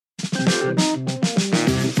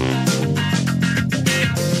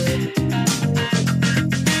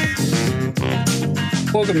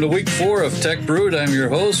Welcome to week 4 of Tech Brewed. I'm your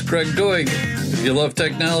host, Greg Doig. If you love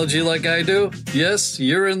technology like I do, yes,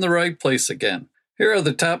 you're in the right place again. Here are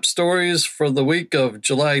the top stories for the week of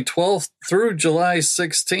July 12th through July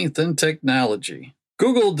 16th in technology.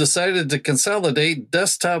 Google decided to consolidate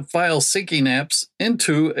desktop file syncing apps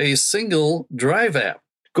into a single Drive app.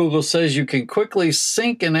 Google says you can quickly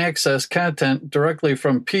sync and access content directly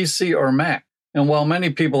from PC or Mac. And while many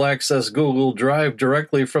people access Google Drive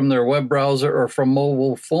directly from their web browser or from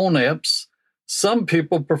mobile phone apps, some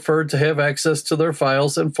people prefer to have access to their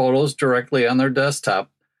files and photos directly on their desktop,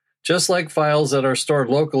 just like files that are stored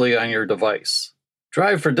locally on your device.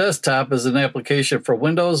 Drive for Desktop is an application for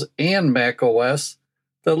Windows and Mac OS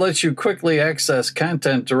that lets you quickly access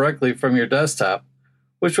content directly from your desktop,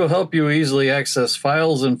 which will help you easily access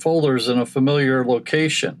files and folders in a familiar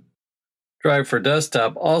location. Drive for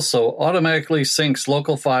Desktop also automatically syncs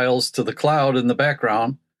local files to the cloud in the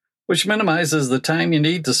background, which minimizes the time you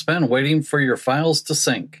need to spend waiting for your files to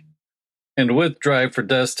sync. And with Drive for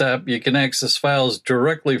Desktop, you can access files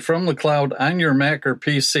directly from the cloud on your Mac or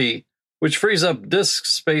PC, which frees up disk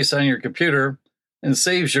space on your computer and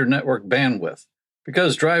saves your network bandwidth.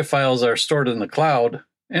 Because Drive files are stored in the cloud,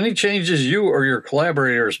 any changes you or your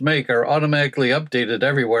collaborators make are automatically updated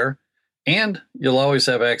everywhere, and you'll always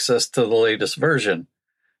have access to the latest version.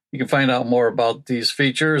 You can find out more about these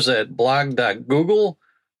features at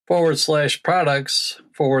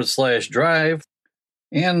blog.google/products/drive.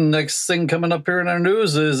 And next thing coming up here in our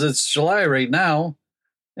news is it's July right now,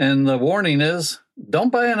 and the warning is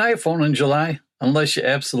don't buy an iPhone in July unless you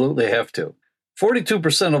absolutely have to.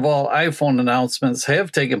 42% of all iPhone announcements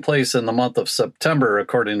have taken place in the month of September,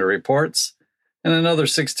 according to reports, and another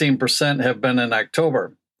 16% have been in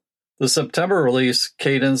October. The September release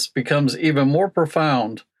cadence becomes even more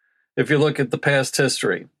profound if you look at the past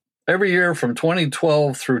history. Every year from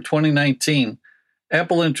 2012 through 2019,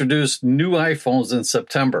 Apple introduced new iPhones in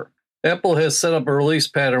September. Apple has set up a release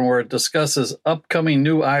pattern where it discusses upcoming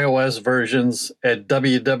new iOS versions at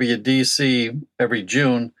WWDC every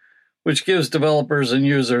June, which gives developers and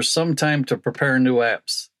users some time to prepare new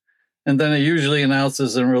apps. And then it usually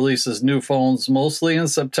announces and releases new phones mostly in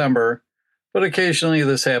September, but occasionally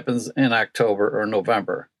this happens in October or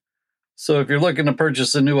November. So if you're looking to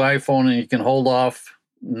purchase a new iPhone and you can hold off,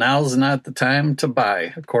 now's not the time to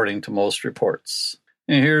buy, according to most reports.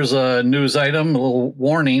 And here's a news item, a little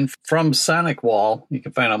warning from SonicWall. You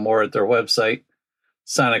can find out more at their website,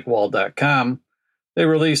 sonicwall.com. They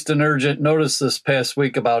released an urgent notice this past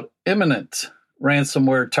week about imminent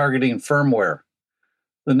ransomware targeting firmware.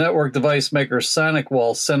 The network device maker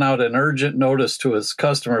SonicWall sent out an urgent notice to its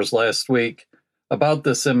customers last week about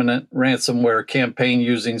this imminent ransomware campaign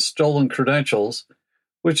using stolen credentials,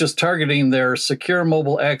 which is targeting their Secure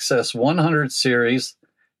Mobile Access 100 series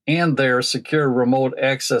and their Secure Remote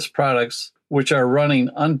Access products, which are running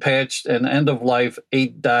unpatched and end-of-life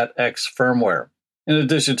 8.x firmware. In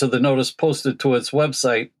addition to the notice posted to its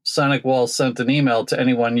website, SonicWall sent an email to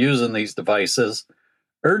anyone using these devices,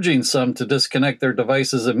 urging some to disconnect their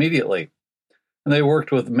devices immediately. And they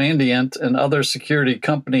worked with Mandiant and other security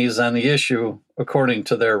companies on the issue, according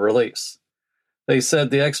to their release. They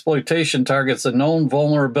said the exploitation targets a known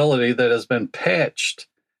vulnerability that has been patched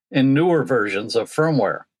in newer versions of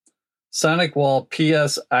firmware. SonicWall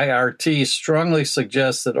PSIRT strongly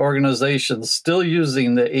suggests that organizations still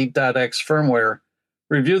using the 8.x firmware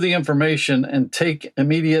review the information and take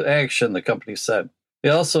immediate action, the company said. They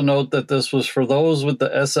also note that this was for those with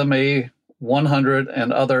the SMA 100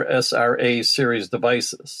 and other SRA series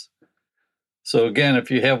devices. So again,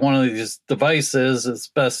 if you have one of these devices, it's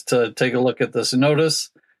best to take a look at this notice.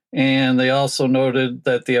 And they also noted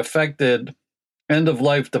that the affected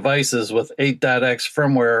end-of-life devices with 8.x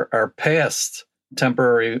firmware are past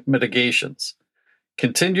temporary mitigations.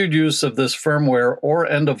 Continued use of this firmware or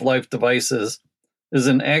end-of-life devices is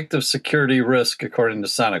an active security risk, according to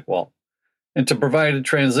SonicWall. And to provide a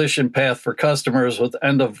transition path for customers with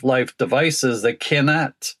end-of-life devices that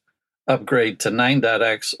cannot upgrade to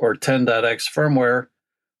 9.x or 10.x firmware,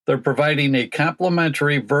 they're providing a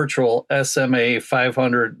complimentary virtual SMA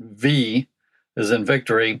 500V, as in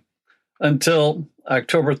Victory, until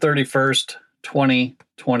October 31st,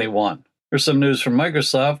 2021. Here's some news from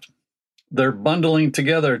Microsoft. They're bundling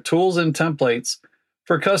together tools and templates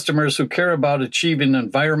for customers who care about achieving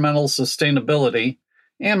environmental sustainability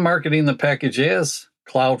and marketing the package as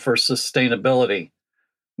Cloud for Sustainability.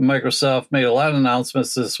 Microsoft made a lot of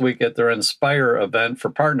announcements this week at their Inspire event for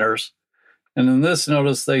partners. And in this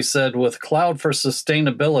notice, they said, with Cloud for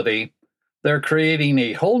Sustainability, They're creating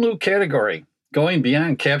a whole new category, going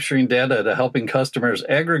beyond capturing data to helping customers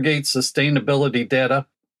aggregate sustainability data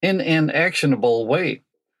in an actionable way.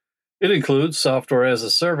 It includes software as a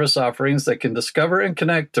service offerings that can discover and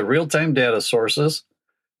connect to real-time data sources,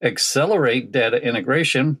 accelerate data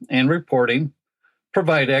integration and reporting,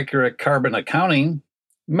 provide accurate carbon accounting,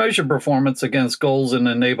 measure performance against goals, and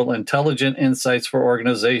enable intelligent insights for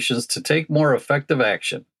organizations to take more effective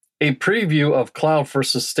action. A preview of Cloud for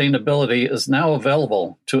Sustainability is now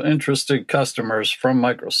available to interested customers from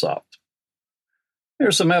Microsoft.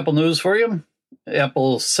 Here's some Apple news for you.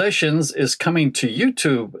 Apple Sessions is coming to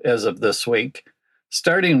YouTube as of this week,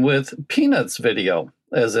 starting with Peanuts video,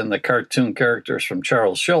 as in the cartoon characters from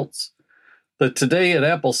Charles Schulz. The Today at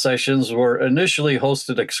Apple Sessions were initially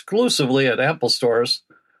hosted exclusively at Apple stores,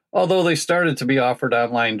 although they started to be offered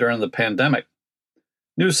online during the pandemic.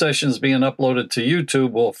 New sessions being uploaded to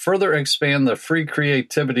YouTube will further expand the free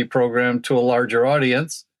creativity program to a larger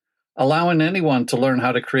audience, allowing anyone to learn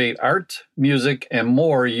how to create art, music, and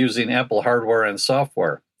more using Apple hardware and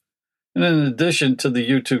software. And in addition to the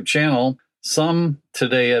YouTube channel, some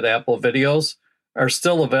Today at Apple videos are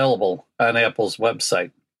still available on Apple's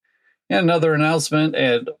website. And another announcement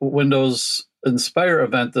at Windows Inspire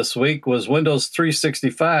event this week was Windows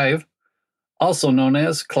 365, also known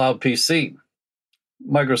as Cloud PC.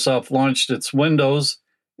 Microsoft launched its Windows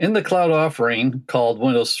in the cloud offering called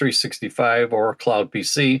Windows 365 or Cloud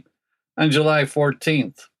PC on July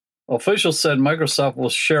 14th. Officials said Microsoft will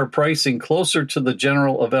share pricing closer to the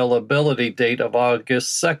general availability date of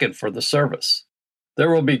August 2nd for the service.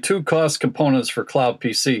 There will be two cost components for cloud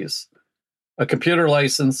PCs, a computer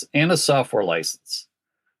license and a software license.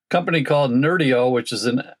 A company called Nerdio, which is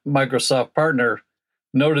a Microsoft partner,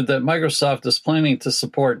 noted that Microsoft is planning to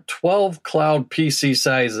support 12 cloud PC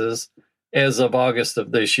sizes as of August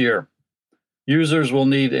of this year. Users will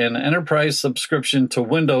need an enterprise subscription to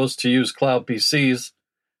Windows to use cloud PCs,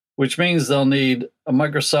 which means they'll need a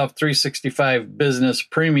Microsoft 365 Business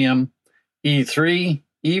Premium E3,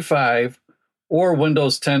 E5, or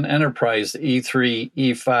Windows 10 Enterprise E3,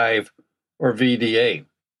 E5, or VDA.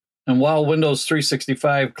 And while Windows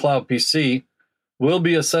 365 Cloud PC will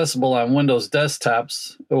be accessible on Windows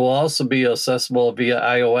desktops, it will also be accessible via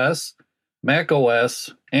iOS, Mac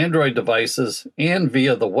OS, Android devices, and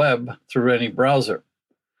via the web through any browser.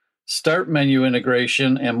 Start menu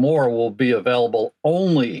integration and more will be available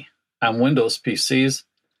only on Windows PCs.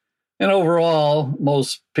 And overall,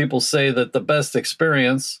 most people say that the best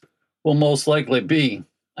experience will most likely be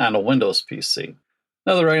on a Windows PC.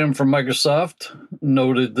 Another item from Microsoft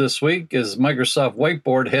noted this week is Microsoft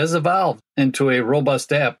Whiteboard has evolved into a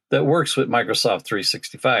robust app that works with Microsoft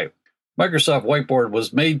 365. Microsoft Whiteboard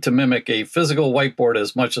was made to mimic a physical whiteboard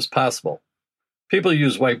as much as possible. People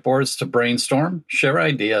use whiteboards to brainstorm, share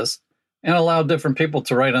ideas, and allow different people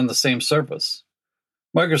to write on the same surface.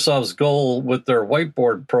 Microsoft's goal with their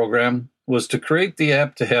Whiteboard program was to create the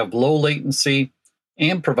app to have low latency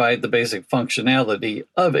and provide the basic functionality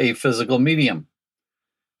of a physical medium.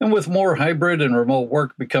 And with more hybrid and remote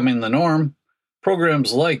work becoming the norm,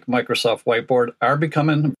 programs like Microsoft Whiteboard are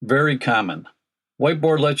becoming very common.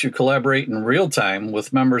 Whiteboard lets you collaborate in real time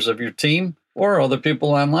with members of your team or other people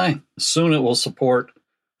online. Soon it will support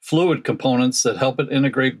fluid components that help it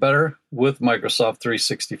integrate better with Microsoft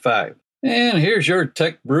 365. And here's your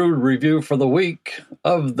Tech Brewed review for the week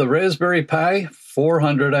of the Raspberry Pi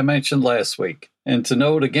 400 I mentioned last week. And to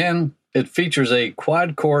note again, it features a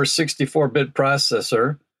quad-core 64-bit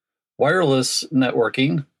processor, wireless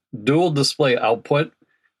networking, dual display output,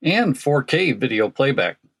 and 4K video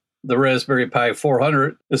playback. The Raspberry Pi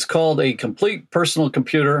 400 is called a complete personal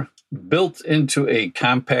computer built into a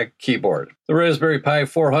compact keyboard. The Raspberry Pi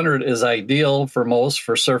 400 is ideal for most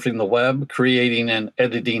for surfing the web, creating and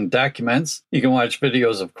editing documents. You can watch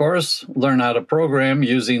videos, of course, learn how to program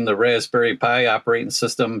using the Raspberry Pi operating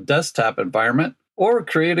system desktop environment, or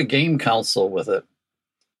create a game console with it.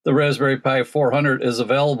 The Raspberry Pi 400 is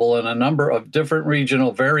available in a number of different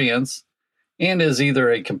regional variants and is either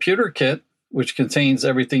a computer kit, which contains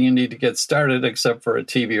everything you need to get started except for a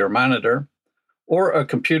TV or monitor, or a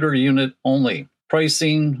computer unit only.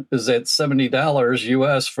 Pricing is at $70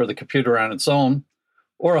 US for the computer on its own,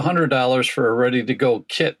 or $100 for a ready-to-go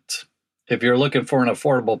kit. If you're looking for an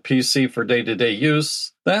affordable PC for day-to-day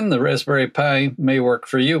use, then the Raspberry Pi may work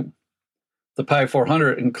for you. The Pi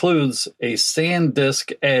 400 includes a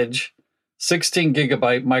SanDisk Edge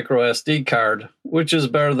 16GB micro SD card, which is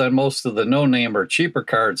better than most of the no-name or cheaper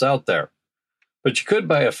cards out there. But you could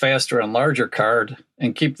buy a faster and larger card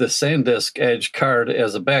and keep the SanDisk Edge card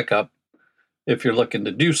as a backup if you're looking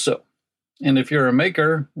to do so. And if you're a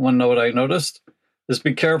maker, one note I noticed, is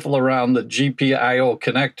be careful around the GPIO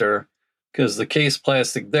connector because the case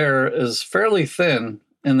plastic there is fairly thin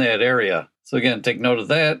in that area. So again, take note of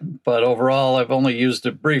that. But overall, I've only used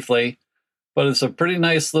it briefly. But it's a pretty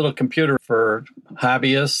nice little computer for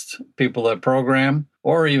hobbyists, people that program,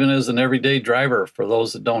 or even as an everyday driver for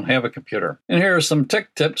those that don't have a computer. And here are some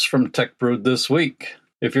tech tips from Tech Brewed this week.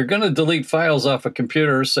 If you're going to delete files off a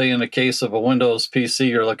computer, say in the case of a Windows PC,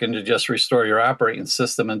 you're looking to just restore your operating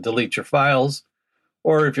system and delete your files,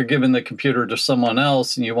 or if you're giving the computer to someone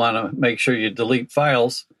else and you want to make sure you delete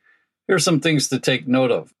files, here's some things to take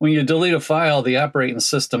note of. When you delete a file, the operating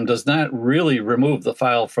system does not really remove the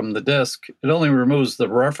file from the disk. It only removes the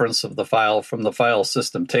reference of the file from the file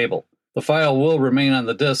system table. The file will remain on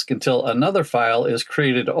the disk until another file is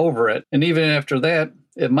created over it, and even after that,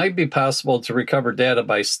 it might be possible to recover data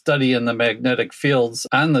by studying the magnetic fields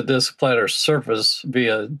on the disk platter surface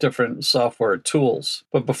via different software tools.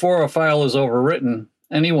 But before a file is overwritten,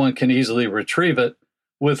 anyone can easily retrieve it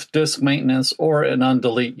with disk maintenance or an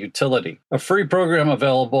undelete utility. A free program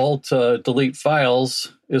available to delete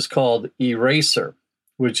files is called Eraser,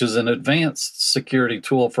 which is an advanced security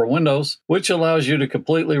tool for Windows, which allows you to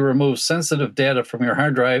completely remove sensitive data from your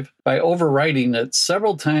hard drive by overwriting it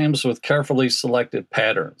several times with carefully selected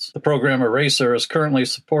patterns. The program Eraser is currently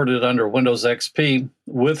supported under Windows XP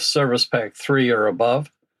with Service Pack 3 or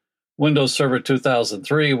above, Windows Server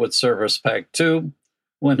 2003 with Service Pack 2,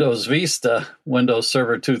 Windows Vista, Windows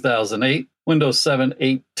Server 2008, Windows 7,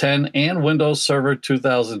 8, 10, and Windows Server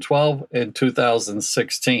 2012 and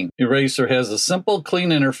 2016. Eraser has a simple, clean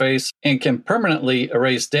interface and can permanently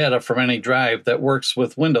erase data from any drive that works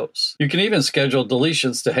with Windows. You can even schedule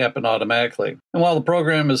deletions to happen automatically. And while the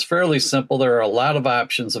program is fairly simple, there are a lot of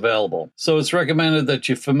options available. So it's recommended that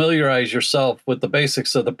you familiarize yourself with the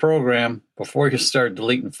basics of the program before you start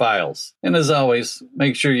deleting files. And as always,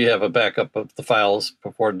 make sure you have a backup of the files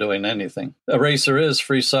before doing anything. Eraser is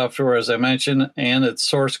free software, as I mentioned, and its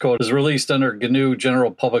source code is released under GNU General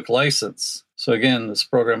Public License. So again, this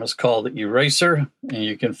program is called Eraser, and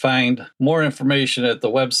you can find more information at the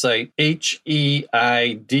website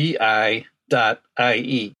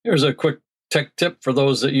heidi.ie. Here's a quick tech tip for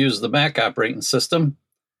those that use the Mac operating system.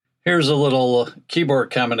 Here's a little keyboard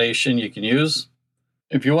combination you can use.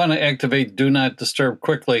 If you want to activate Do Not Disturb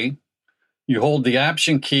quickly, you hold the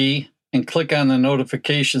Option key and click on the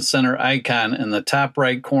Notification Center icon in the top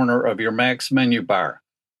right corner of your Mac's menu bar.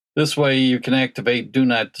 This way you can activate Do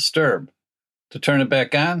Not Disturb. To turn it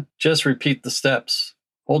back on, just repeat the steps.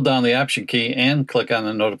 Hold down the Option key and click on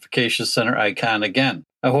the Notification Center icon again.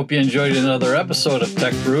 I hope you enjoyed another episode of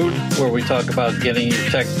Tech Brewed, where we talk about getting your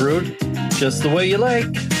tech brewed just the way you like.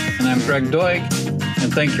 And I'm Greg Doig,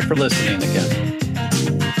 and thank you for listening again.